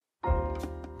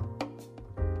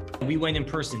We went in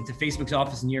person to Facebook's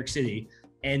office in New York City,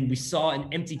 and we saw an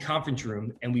empty conference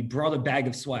room, and we brought a bag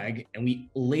of swag and we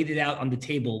laid it out on the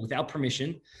table without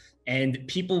permission. And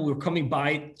people were coming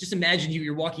by. Just imagine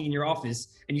you're walking in your office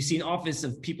and you see an office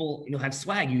of people, have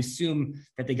swag. You assume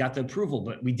that they got the approval,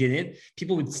 but we didn't.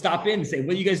 People would stop in and say,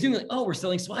 "What are you guys doing?" Like, "Oh, we're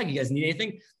selling swag. You guys need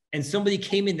anything?" And somebody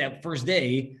came in that first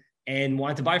day and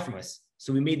wanted to buy from us.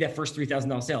 So we made that first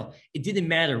 $3,000 sale. It didn't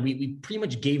matter. We pretty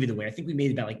much gave it away. I think we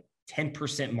made about like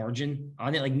 10% margin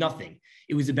on it, like nothing.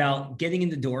 It was about getting in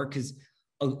the door because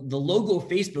the logo of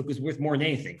Facebook was worth more than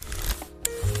anything.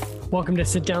 Welcome to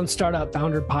Sit Down Startup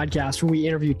Founder Podcast, where we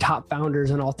interview top founders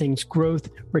on all things growth,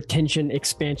 retention,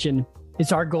 expansion.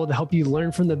 It's our goal to help you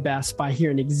learn from the best by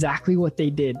hearing exactly what they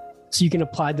did so you can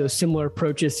apply those similar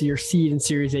approaches to your seed and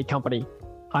Series A company.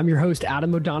 I'm your host,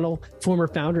 Adam O'Donnell, former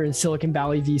founder in Silicon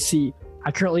Valley VC.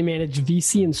 I currently manage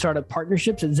VC and startup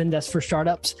partnerships at Zendesk for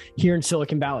Startups here in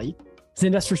Silicon Valley.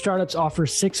 Zendesk for Startups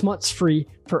offers 6 months free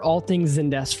for all things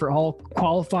Zendesk for all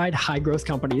qualified high-growth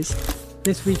companies.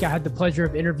 This week, I had the pleasure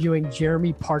of interviewing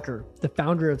Jeremy Parker, the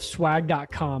founder of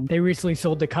Swag.com. They recently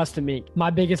sold to Custom Ink.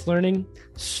 My biggest learning,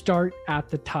 start at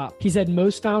the top. He said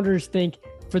most founders think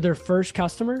for their first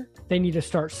customer, they need to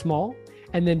start small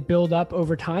and then build up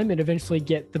over time and eventually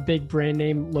get the big brand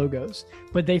name logos.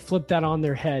 But they flipped that on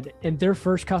their head. And their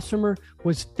first customer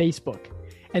was Facebook.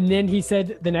 And then he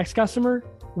said the next customer,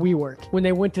 WeWork. When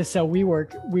they went to sell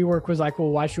WeWork was like,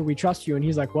 "Well, why should we trust you?" And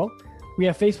he's like, "Well, we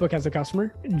have Facebook as a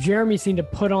customer." Jeremy seemed to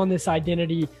put on this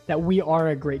identity that we are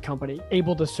a great company,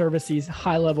 able to service these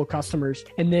high-level customers,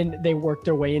 and then they worked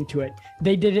their way into it.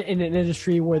 They did it in an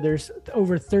industry where there's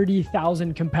over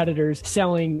 30,000 competitors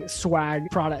selling swag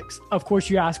products. Of course,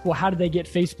 you ask, well, how did they get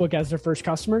Facebook as their first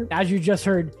customer? As you just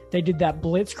heard, they did that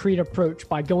blitzkrieg approach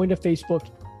by going to Facebook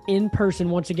in person,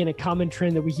 once again, a common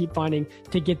trend that we keep finding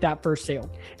to get that first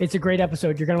sale. It's a great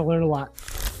episode. You're going to learn a lot.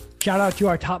 Shout out to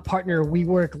our top partner,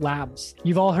 WeWork Labs.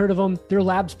 You've all heard of them. Their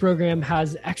Labs program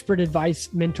has expert advice,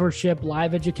 mentorship,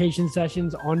 live education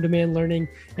sessions, on-demand learning,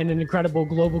 and an incredible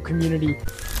global community.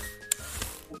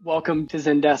 Welcome to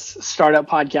Zendesk Startup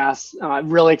Podcast.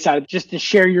 Really excited just to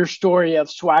share your story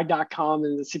of Swag.com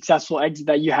and the successful exit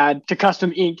that you had to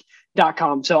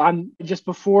CustomInk.com. So just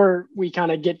before we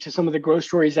kind of get to some of the growth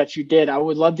stories that you did, I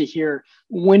would love to hear,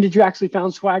 when did you actually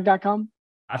found Swag.com?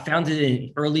 I founded it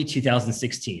in early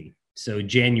 2016. So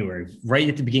January, right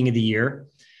at the beginning of the year.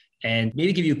 And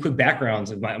maybe give you a quick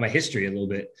background of my history a little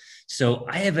bit. So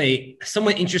I have a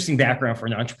somewhat interesting background for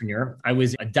an entrepreneur. I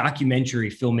was a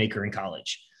documentary filmmaker in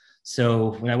college.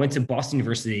 So when I went to Boston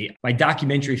University, my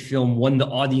documentary film won the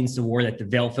Audience Award at the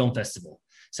Vail Film Festival.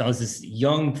 So I was this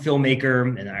young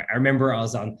filmmaker, and I remember I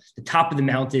was on the top of the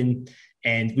mountain,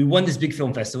 and we won this big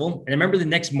film festival. And I remember the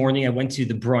next morning I went to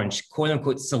the brunch, quote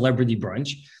unquote, celebrity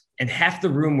brunch. And half the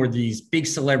room were these big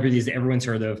celebrities that everyone's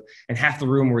heard of. And half the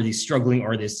room were these struggling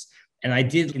artists. And I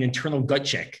did an internal gut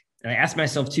check. And I asked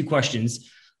myself 2 questions.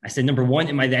 I said, number 1,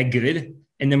 am I that good?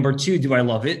 And number 2, do I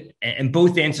love it? And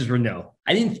both answers were no.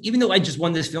 I didn't, even though I just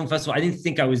won this film festival, I didn't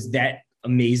think I was that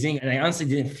amazing. And I honestly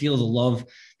didn't feel the love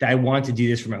that I wanted to do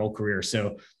this for my whole career.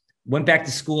 So went back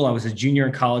to school. I was a junior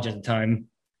in college at the time.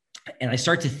 And I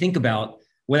started to think about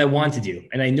what I wanted to do.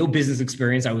 And I had no business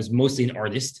experience. I was mostly an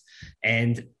artist.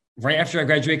 And right after I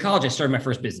graduated college, I started my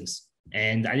first business.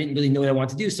 And I didn't really know what I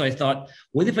wanted to do. So I thought,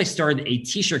 what if I started a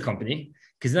t-shirt company?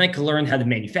 Because then I could learn how to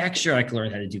manufacture. I could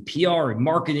learn how to do PR and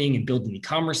marketing and build an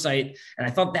e-commerce site. And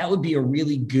I thought that would be a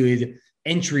really good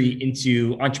entry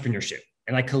into entrepreneurship.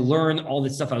 And I could learn all the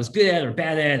stuff I was good at or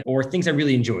bad at, or things I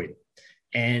really enjoyed.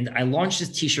 And I launched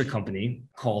this t-shirt company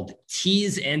called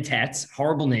Tees and Tats,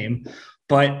 horrible name,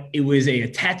 but it was a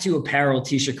tattoo apparel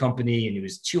t-shirt company, and it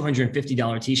was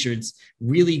 $250 t-shirts,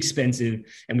 really expensive.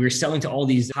 And we were selling to all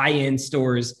these high-end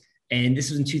stores. And this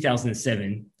was in 2007.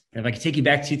 And if I could take you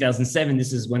back to 2007,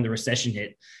 this is when the recession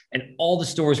hit, and all the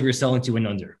stores we were selling to went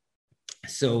under.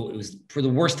 So it was for the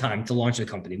worst time to launch the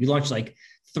company. We launched like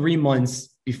 3 months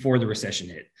before the recession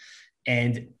hit.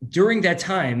 And during that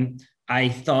time, I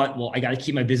thought, well, I got to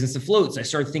keep my business afloat. So I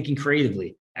started thinking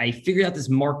creatively. I figured out this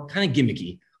kind of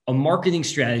gimmicky, a marketing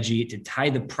strategy to tie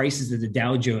the prices of the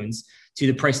Dow Jones to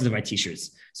the prices of my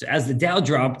t-shirts. So as the Dow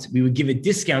dropped, we would give a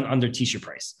discount on their t-shirt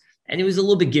price. And it was a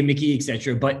little bit gimmicky, et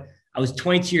cetera. But I was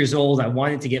 22 years old. I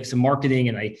wanted to get some marketing,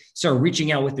 and I started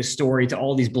reaching out with this story to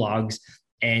all these blogs.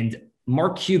 And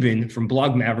Mark Cuban from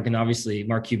Blog Maverick, and obviously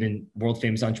Mark Cuban, world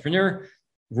famous entrepreneur,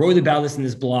 wrote about this in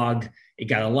this blog. It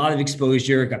got a lot of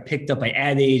exposure, got picked up by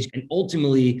Ad Age, and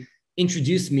ultimately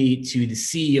introduced me to the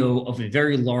CEO of a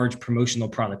very large promotional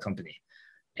product company.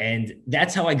 And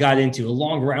that's how I got into a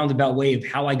long roundabout way of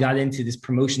how I got into this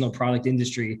promotional product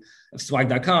industry of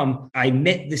swag.com. I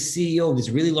met the CEO of this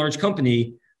really large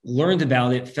company, learned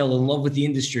about it, fell in love with the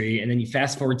industry. And then you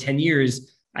fast forward 10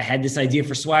 years, I had this idea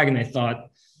for swag and I thought,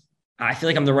 I feel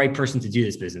like I'm the right person to do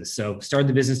this business. So started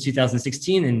the business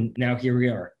 2016 and now here we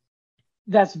are.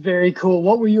 That's very cool.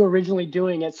 What were you originally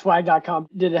doing at swag.com?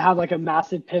 Did it have like a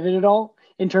massive pivot at all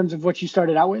in terms of what you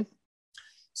started out with?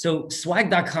 So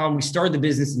swag.com, we started the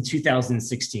business in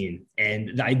 2016.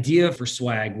 And the idea for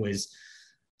swag was,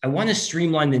 I want to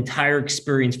streamline the entire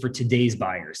experience for today's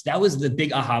buyers. That was the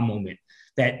big aha moment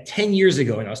that 10 years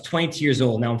ago, and I was 22 years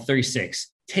old, now I'm 36.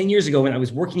 10 years ago, when I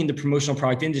was working in the promotional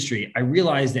product industry, I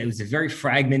realized that it was a very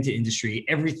fragmented industry.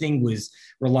 Everything was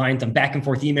reliant on back and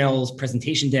forth emails,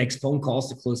 presentation decks, phone calls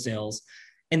to close sales.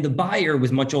 And the buyer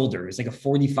was much older. It was like a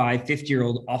 45,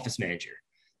 50-year-old office manager.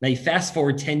 Now you fast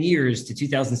forward 10 years to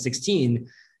 2016,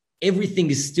 everything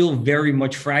is still very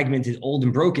much fragmented, old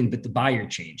and broken, but the buyer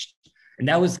changed. And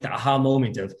that was the aha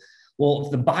moment of, well,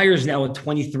 if the buyer is now a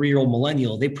 23-year-old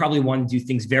millennial, they probably want to do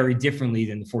things very differently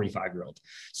than the 45-year-old.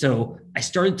 So I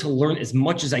started to learn as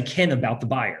much as I can about the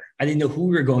buyer. I didn't know who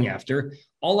we were going after.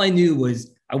 All I knew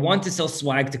was I wanted to sell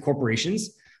swag to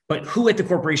corporations, but who at the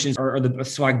corporations are the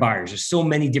swag buyers? There's so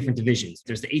many different divisions.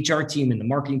 There's the HR team and the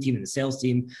marketing team and the sales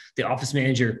team, the office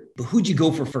manager, but who'd you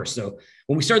go for first? So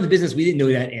when we started the business, we didn't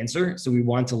know that answer. So we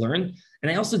wanted to learn.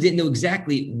 And I also didn't know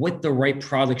exactly what the right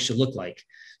product should look like.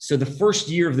 So the first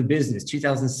year of the business,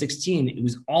 2016, it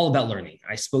was all about learning.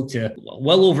 I spoke to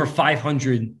well over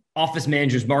 500 office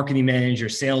managers, marketing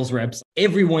managers, sales reps,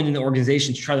 everyone in the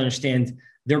organization to try to understand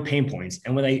their pain points.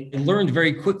 And what I learned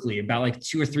very quickly, about like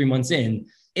 2 or 3 months in,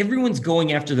 everyone's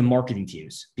going after the marketing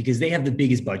teams because they have the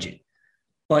biggest budget,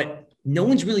 but no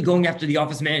one's really going after the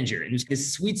office manager. And there's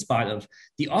this sweet spot of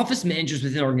the office managers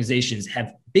within organizations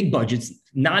have big budgets,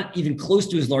 not even close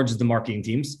to as large as the marketing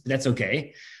teams. But that's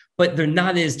okay, but they're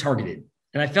not as targeted.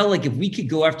 And I felt like if we could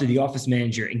go after the office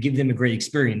manager and give them a great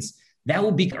experience, that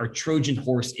will be our Trojan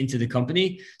horse into the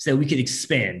company so that we could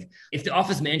expand. If the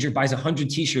office manager buys 100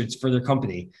 t-shirts for their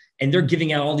company and they're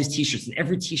giving out all these t-shirts and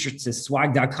every t-shirt says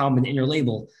swag.com and inner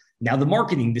label, now the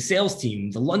marketing, the sales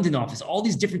team, the London office, all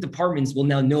these different departments will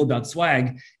now know about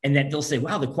swag and that they'll say,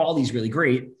 wow, the quality is really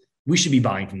great. We should be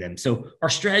buying from them. So our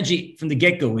strategy from the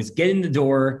get-go is get in the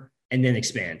door and then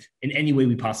expand in any way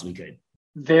we possibly could.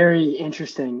 Very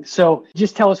interesting. So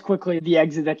just tell us quickly the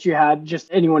exit that you had, just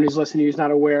anyone who's listening who's not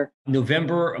aware.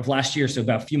 November of last year, so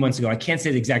about a few months ago, I can't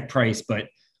say the exact price, but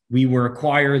we were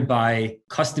acquired by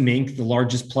Custom Ink, the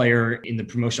largest player in the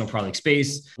promotional product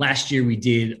space. Last year, we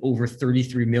did over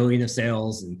 33 million of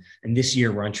sales. And this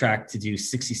year, we're on track to do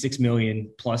 66 million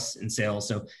plus in sales.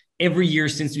 So every year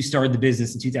since we started the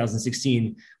business in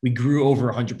 2016, we grew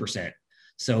over 100%.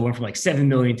 So it went from like 7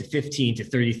 million to 15 to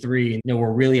 33. And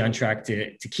we're really on track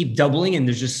to keep doubling. And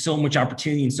there's just so much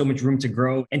opportunity and so much room to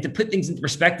grow. And to put things into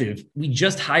perspective, we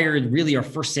just hired really our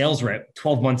first sales rep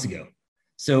 12 months ago.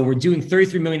 So we're doing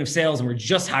 33 million of sales and we're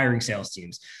just hiring sales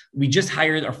teams. We just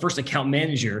hired our first account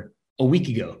manager a week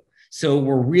ago. So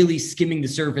we're really skimming the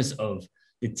surface of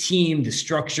the team, the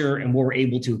structure, and what we're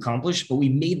able to accomplish. But we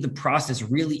made the process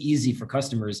really easy for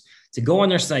customers to go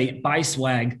on our site, buy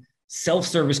swag,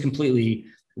 self-service completely,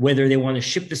 whether they want to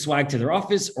ship the swag to their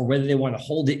office or whether they want to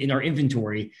hold it in our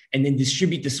inventory and then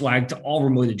distribute the swag to all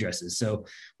remote addresses. So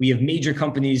we have major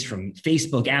companies from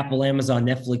Facebook, Apple, Amazon,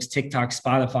 Netflix, TikTok,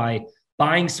 Spotify,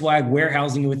 buying swag,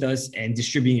 warehousing with us, and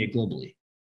distributing it globally.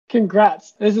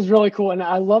 Congrats. This is really cool. And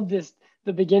I love this,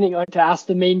 the beginning, like to ask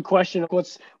the main question,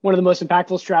 what's one of the most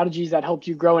impactful strategies that helped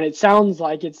you grow? And it sounds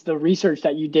like it's the research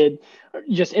that you did,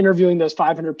 just interviewing those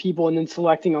 500 people and then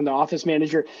selecting on the office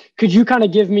manager. Could you kind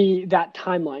of give me that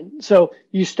timeline? So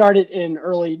you started in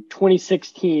early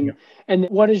 2016. Yeah. And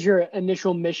what is your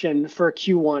initial mission for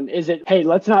Q1? Is it, hey,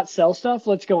 let's not sell stuff,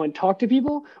 let's go and talk to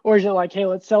people? Or is it like, hey,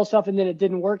 let's sell stuff and then it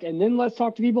didn't work and then let's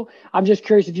talk to people? I'm just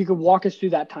curious if you could walk us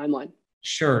through that timeline.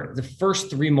 Sure. The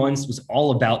first 3 months was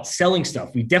all about selling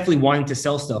stuff. We definitely wanted to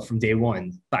sell stuff from day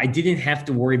one, but I didn't have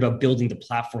to worry about building the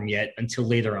platform yet until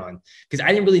later on because I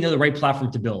didn't really know the right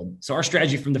platform to build. So our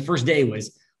strategy from the first day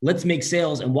was let's make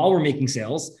sales. And while we're making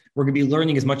sales, we're going to be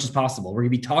learning as much as possible. We're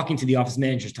going to be talking to the office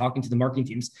managers, talking to the marketing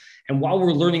teams. And while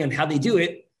we're learning on how they do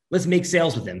it, let's make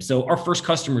sales with them. So our first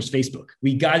customer is Facebook.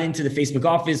 We got into the Facebook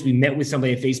office. We met with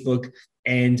somebody at Facebook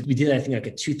and we did, I think, like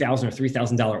a $2,000 or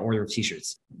 $3,000 order of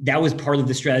t-shirts. That was part of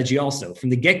the strategy also.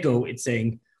 From the get-go, it's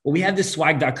saying, well, we have this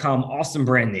swag.com awesome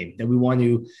brand name that we want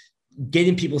to get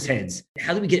in people's heads.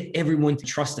 How do we get everyone to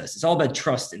trust us? It's all about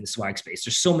trust in the swag space.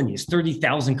 There's so many, there's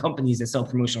 30,000 companies that sell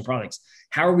promotional products.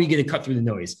 How are we going to cut through the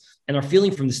noise? And our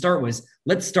feeling from the start was,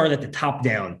 let's start at the top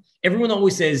down. Everyone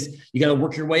always says you got to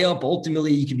work your way up.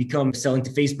 Ultimately, you can become selling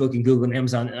to Facebook and Google and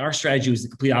Amazon. And our strategy was the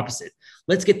complete opposite.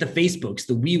 Let's get the Facebooks,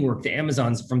 the WeWork, the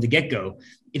Amazons from the get-go.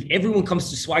 If everyone comes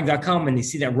to swag.com and they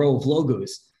see that row of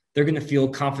logos, they're going to feel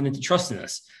confident to trust in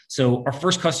us. So our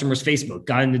first customer is Facebook,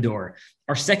 got in the door.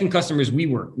 Our second customer is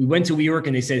WeWork. We went to WeWork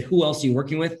and they said, who else are you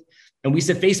working with? And we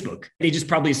said Facebook. They just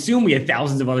probably assumed we had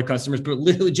thousands of other customers, but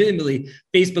legitimately,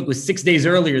 Facebook was 6 days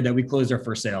earlier that we closed our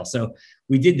first sale. So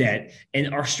we did that.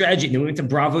 And our strategy, and then we went to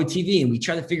Bravo TV and we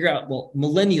tried to figure out, well,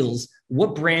 millennials,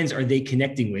 what brands are they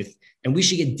connecting with? And we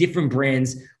should get different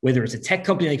brands, whether it's a tech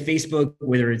company like Facebook,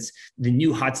 whether it's the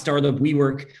new hot startup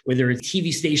WeWork, whether it's a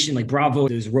TV station like Bravo,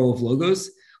 those row of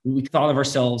logos. We thought of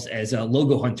ourselves as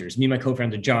logo hunters. Me and my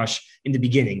co-founder, Josh, in the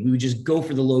beginning, we would just go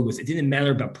for the logos. It didn't matter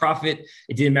about profit.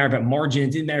 It didn't matter about margin.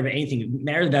 It didn't matter about anything. It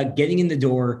mattered about getting in the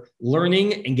door,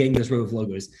 learning, and getting those row of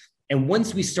logos. And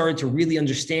once we started to really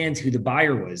understand who the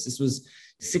buyer was, this was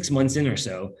 6 months in or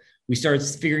so, we started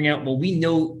figuring out, well, we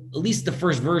know at least the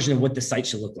first version of what the site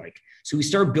should look like. So we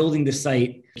started building the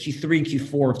site Q3 and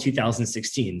Q4 of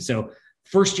 2016. So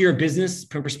first year of business,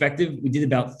 from perspective, we did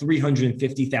about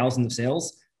 350,000 of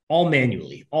sales, all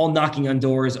manually, all knocking on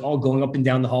doors, all going up and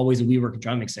down the hallways of WeWork and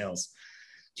trying to make sales.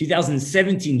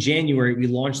 2017, January, we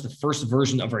launched the first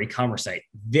version of our e-commerce site.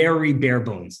 Very bare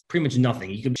bones, pretty much nothing.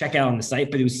 You could check out on the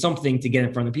site, but it was something to get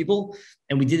in front of people.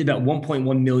 And we did about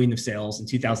 1.1 million of sales in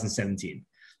 2017.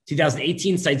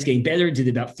 2018, site's getting better, did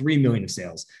about 3 million of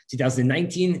sales.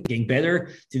 2019, getting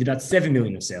better, did about 7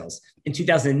 million of sales. In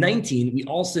 2019, we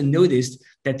also noticed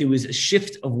that there was a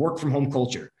shift of work from home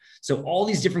culture. So all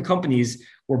these different companies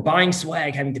were buying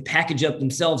swag, having to package up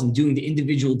themselves and doing the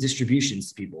individual distributions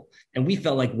to people. And we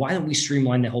felt like, why don't we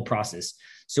streamline that whole process?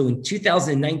 So in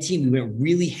 2019, we went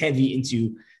really heavy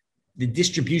into the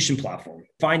distribution platform,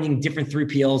 finding different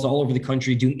 3PLs all over the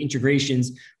country, doing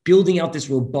integrations, building out this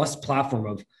robust platform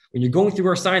of when you're going through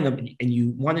our sign up and you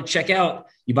want to check out,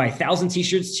 you buy 1,000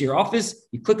 t-shirts to your office,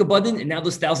 you click a button, and now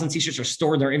those 1,000 t-shirts are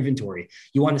stored in our inventory.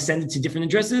 You want to send it to different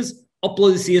addresses,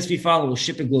 upload the CSV file, we'll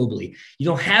ship it globally. You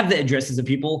don't have the addresses of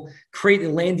people, create a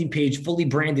landing page fully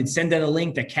branded, send out a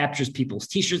link that captures people's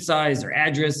t-shirt size, their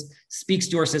address, speaks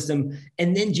to our system,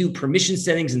 and then do permission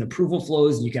settings and approval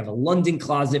flows. And you can have a London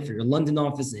closet for your London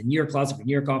office and a New York closet for your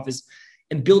New York office,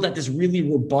 and build out this really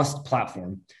robust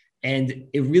platform. And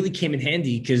it really came in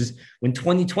handy because when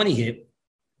 2020 hit,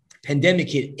 pandemic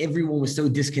hit, everyone was so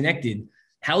disconnected.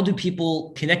 How do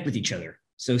people connect with each other?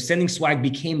 So sending swag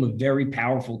became a very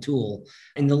powerful tool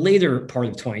in the later part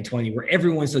of 2020, where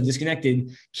everyone's so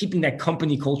disconnected. Keeping that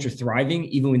company culture thriving,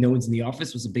 even when no one's in the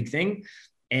office, was a big thing.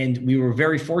 And we were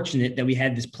very fortunate that we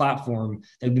had this platform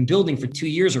that we've been building for 2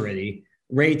 years already,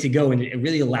 ready to go, and it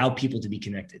really allowed people to be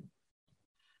connected.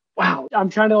 Wow. I'm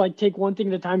trying to take one thing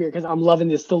at a time here because I'm loving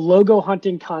this. The logo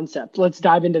hunting concept. Let's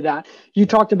dive into that. You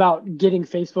talked about getting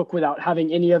Facebook without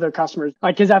having any other customers.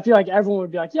 Because I feel like everyone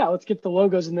would be like, yeah, let's get the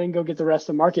logos and then go get the rest of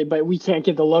the market. But we can't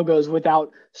get the logos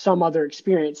without some other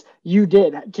experience. You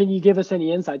did. Can you give us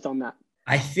any insights on that?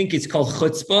 I think it's called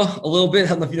chutzpah a little bit. I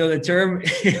don't know if you know the term.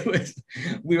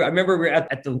 I remember we were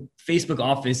at the Facebook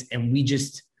office and we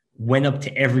just went up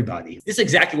to everybody. This is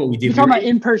exactly what we did. You're talking about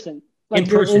in person. In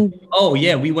person. Oh,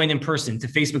 yeah. We went in person to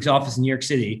Facebook's office in New York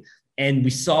City, and we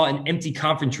saw an empty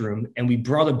conference room, and we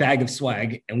brought a bag of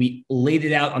swag and we laid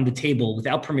it out on the table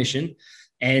without permission.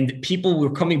 And people were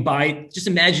coming by. Just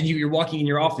imagine you're walking in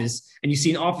your office and you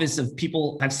see an office of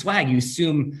people have swag. You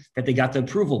assume that they got the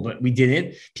approval, but we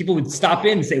didn't. People would stop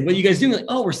in and say, what are you guys doing? Like,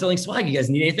 oh, we're selling swag. You guys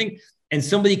need anything? And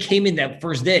somebody came in that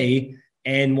first day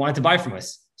and wanted to buy from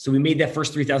us. So we made that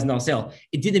first $3,000 sale.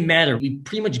 It didn't matter. We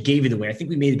pretty much gave it away. I think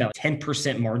we made about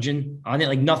 10% margin on it,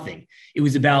 like nothing. It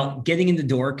was about getting in the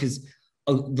door because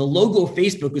the logo of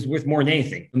Facebook was worth more than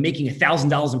anything. Making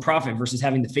 $1,000 in profit versus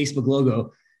having the Facebook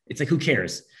logo, it's like, who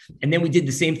cares? And then we did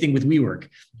the same thing with WeWork.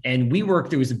 And WeWork,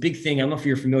 there was a big thing. I don't know if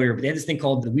you're familiar, but they had this thing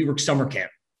called the WeWork Summer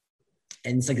Camp.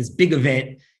 And it's like this big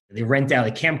event. They rent out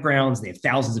campgrounds. They have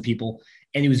thousands of people.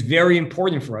 And it was very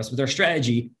important for us with our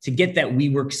strategy to get that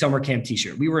WeWork Summer Camp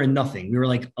t-shirt. We were in nothing. We were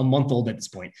like a month old at this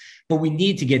point, but we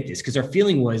need to get this because our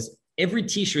feeling was every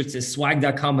t-shirt says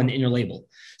swag.com on the inner label.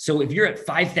 So if you're at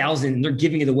 5,000 and they're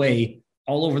giving it away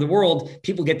all over the world,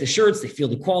 people get the shirts, they feel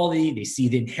the quality, they see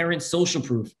the inherent social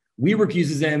proof. WeWork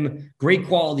uses them, great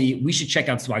quality. We should check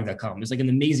out swag.com. It's like an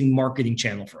amazing marketing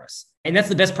channel for us. And that's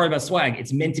the best part about swag.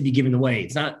 It's meant to be given away.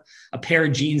 It's not a pair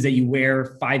of jeans that you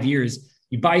wear 5 years.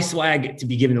 You buy swag to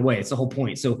be given away. It's the whole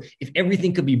point. So if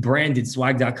everything could be branded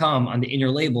swag.com on the inner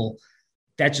label,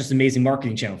 that's just an amazing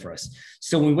marketing channel for us.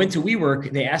 So when we went to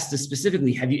WeWork, they asked us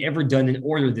specifically, have you ever done an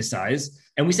order this size?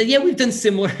 And we said, yeah, we've done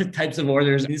similar types of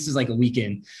orders. And this is like a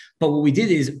weekend. But what we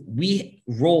did is we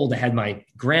rolled, I had my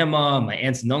grandma, my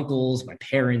aunts and uncles, my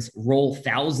parents roll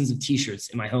thousands of t-shirts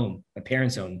in my home, my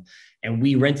parents' home. And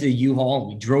we rented a U-Haul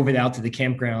and we drove it out to the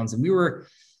campgrounds. And we were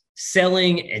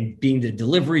selling and being the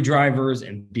delivery drivers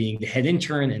and being the head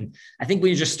intern. And I think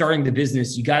when you're just starting the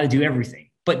business, you got to do everything.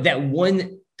 But that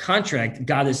one contract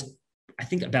got us, I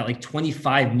think, about like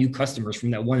 25 new customers from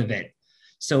that one event.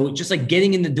 So just like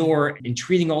getting in the door and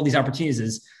treating all these opportunities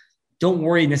as, don't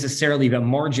worry necessarily about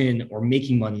margin or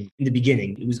making money in the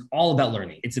beginning. It was all about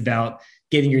learning. It's about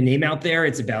getting your name out there.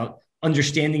 It's about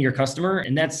understanding your customer.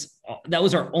 And that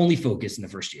was our only focus in the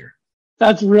first year.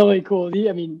 That's really cool.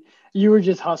 I mean, you were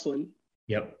just hustling.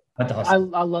 Yep. I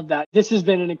love that. This has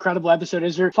been an incredible episode.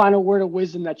 Is there a final word of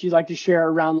wisdom that you'd like to share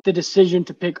around the decision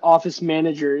to pick office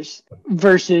managers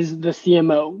versus the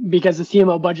CMO? Because the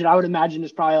CMO budget, I would imagine,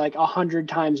 is probably like 100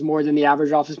 times more than the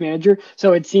average office manager.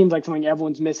 So it seems like something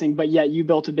everyone's missing, but yet you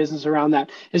built a business around that.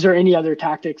 Is there any other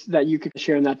tactics that you could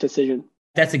share in that decision?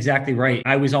 That's exactly right.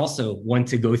 I was also one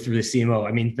to go through the CMO.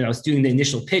 I mean, when I was doing the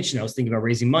initial pitch and I was thinking about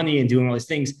raising money and doing all these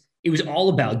things, it was all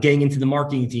about getting into the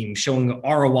marketing team, showing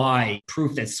ROI,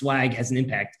 proof that swag has an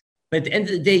impact. But at the end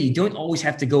of the day, you don't always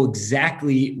have to go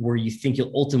exactly where you think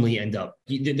you'll ultimately end up.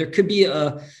 There could be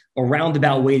a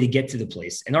roundabout way to get to the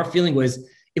place. And our feeling was,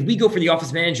 if we go for the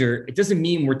office manager, it doesn't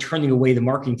mean we're turning away the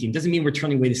marketing team. It doesn't mean we're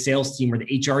turning away the sales team or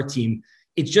the HR team.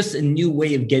 It's just a new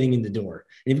way of getting in the door.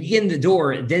 And if you get in the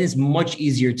door, then it's much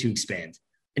easier to expand.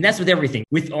 And that's with everything.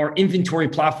 With our inventory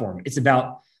platform, it's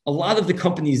about a lot of the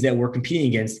companies that we're competing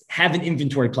against have an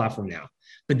inventory platform now,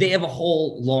 but they have a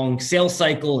whole long sales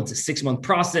cycle. It's a 6-month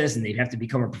process and they'd have to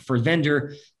become a preferred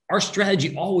vendor. Our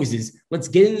strategy always is, let's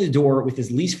get in the door with as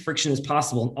least friction as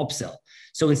possible and upsell.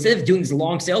 So instead of doing this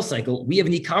long sales cycle, we have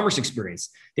an e-commerce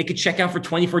experience. They could check out for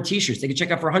 24 t-shirts. They could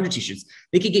check out for 100 t-shirts.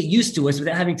 They could get used to us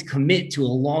without having to commit to a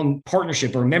long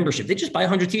partnership or a membership. They just buy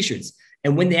 100 t-shirts.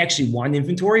 And when they actually want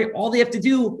inventory, all they have to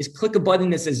do is click a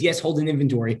button that says, yes, hold an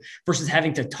inventory, versus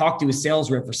having to talk to a sales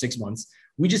rep for 6 months.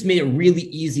 We just made it really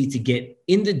easy to get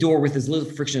in the door with as little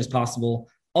friction as possible,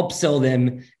 upsell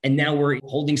them. And now we're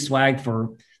holding swag for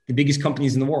the biggest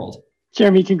companies in the world.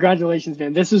 Jeremy, congratulations,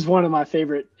 man. This is one of my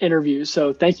favorite interviews.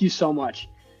 So thank you so much.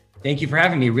 Thank you for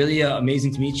having me. Really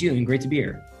amazing to meet you and great to be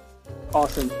here.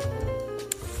 Awesome.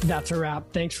 That's a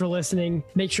wrap. Thanks for listening.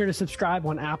 Make sure to subscribe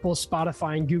on Apple,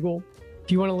 Spotify, and Google.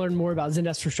 If you want to learn more about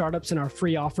Zendesk for Startups and our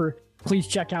free offer, please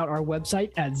check out our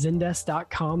website at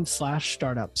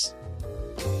zendesk.com/startups.